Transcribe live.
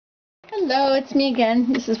Hello, it's me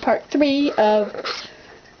again. This is part 3 of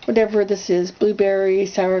whatever this is, blueberry,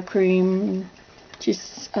 sour cream,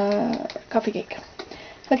 juice, coffee cake.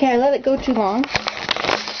 Okay, I let it go too long.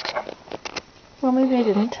 Well, maybe I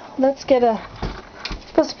didn't. Let's get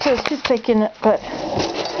supposed to put a toothpick in it, but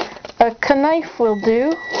a knife will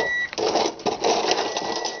do.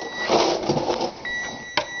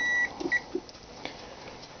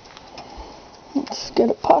 Let's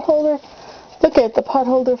get a pot holder. Look at the pot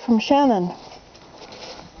holder from Sharon,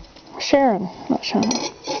 not Shannon.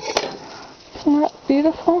 Isn't that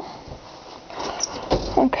beautiful?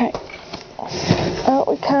 Okay, out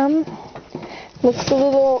we come. Looks a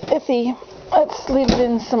little iffy. Let's leave it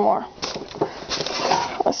in some more.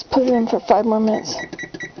 Let's put it in for 5 more minutes.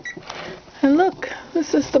 And look,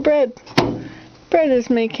 this is the bread. Bread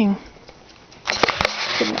is making.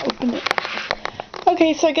 Couldn't open it.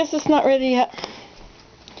 Okay, so I guess it's not ready yet.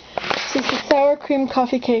 This is the sour cream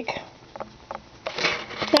coffee cake.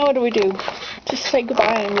 Now what do? Just say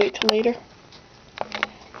goodbye and wait till later?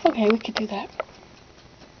 Okay, we could do that.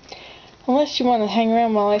 Unless you want to hang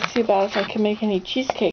around while I see about if I can make any cheesecake.